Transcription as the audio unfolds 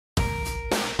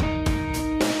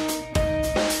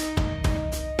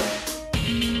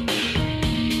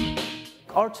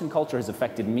arts and culture has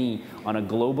affected me on a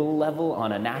global level,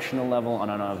 on a national level,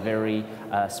 and on a very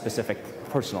specific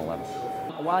personal level.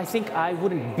 Well, I think I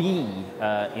wouldn't be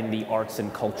in the arts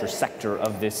and culture sector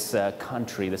of this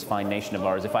country, this fine nation of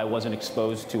ours, if I wasn't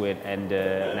exposed to it and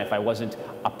if I wasn't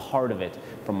a part of it,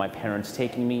 from my parents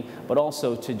taking me, but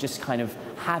also to just kind of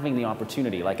having the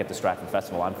opportunity, like at the Stratford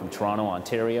Festival. I'm from Toronto,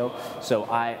 Ontario, so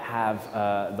I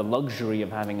have the luxury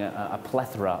of having a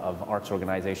plethora of arts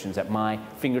organizations at my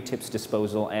fingertips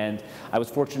disposal, and I was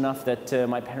fortunate enough that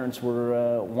my parents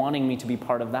were wanting me to be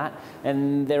part of that,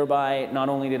 and thereby not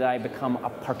only did I become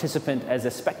a participant as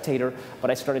a spectator,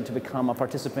 but I started to become a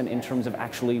participant in terms of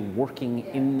actually working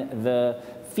in the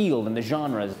field and the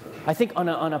genres. I think on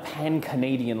a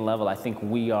pan-Canadian level, I think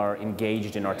we are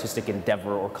engaged in artistic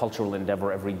endeavor or cultural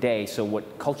endeavor every day. So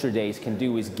what Culture Days can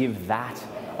do is give that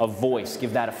a voice,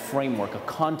 give that a framework, a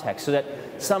context, so that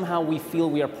somehow we feel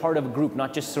we are part of a group,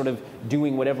 not just sort of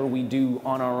doing whatever we do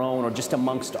on our own or just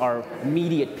amongst our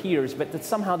immediate peers, but that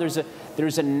somehow there's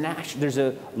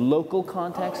a local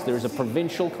context, there's a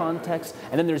provincial context,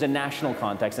 and then there's a national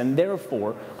context. And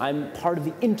therefore, I'm part of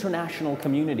the international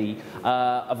community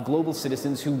of global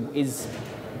citizens who is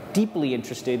deeply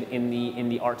interested in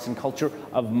the arts and culture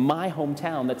of my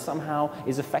hometown that somehow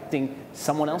is affecting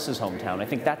someone else's hometown. I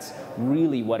think that's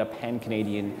really what a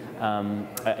pan-Canadian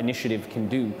initiative can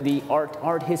do. The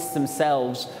artists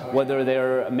themselves, whether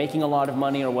they're making a lot of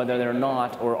money or whether they're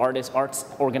not, or arts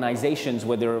organizations,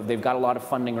 whether they've got a lot of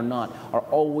funding or not, are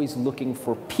always looking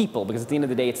for people, because at the end of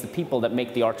the day, it's the people that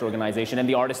make the arts organization and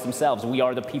the artists themselves. We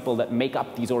are the people that make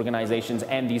up these organizations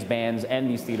and these bands and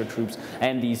these theater troupes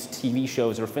and these TV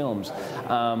shows or films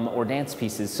or dance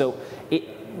pieces. So it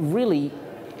really,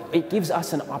 it gives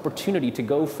us an opportunity to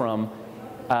go from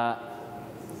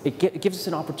it gives us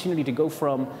an opportunity to go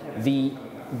from the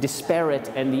disparate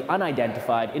and the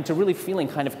unidentified into really feeling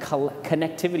kind of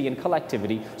connectivity and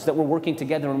collectivity, so that we're working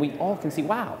together and we all can see,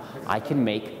 wow, I can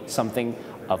make something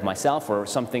of myself, or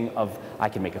something of, I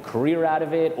can make a career out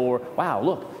of it, or wow,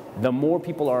 look, the more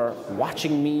people are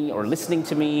watching me or listening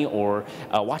to me or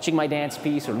watching my dance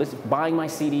piece or buying my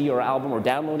CD or album or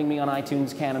downloading me on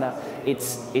iTunes Canada,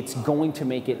 it's going to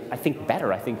make it, I think,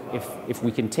 better. I think if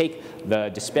we can take the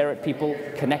disparate people,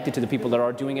 connect it to the people that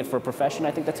are doing it for a profession,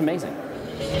 I think that's amazing.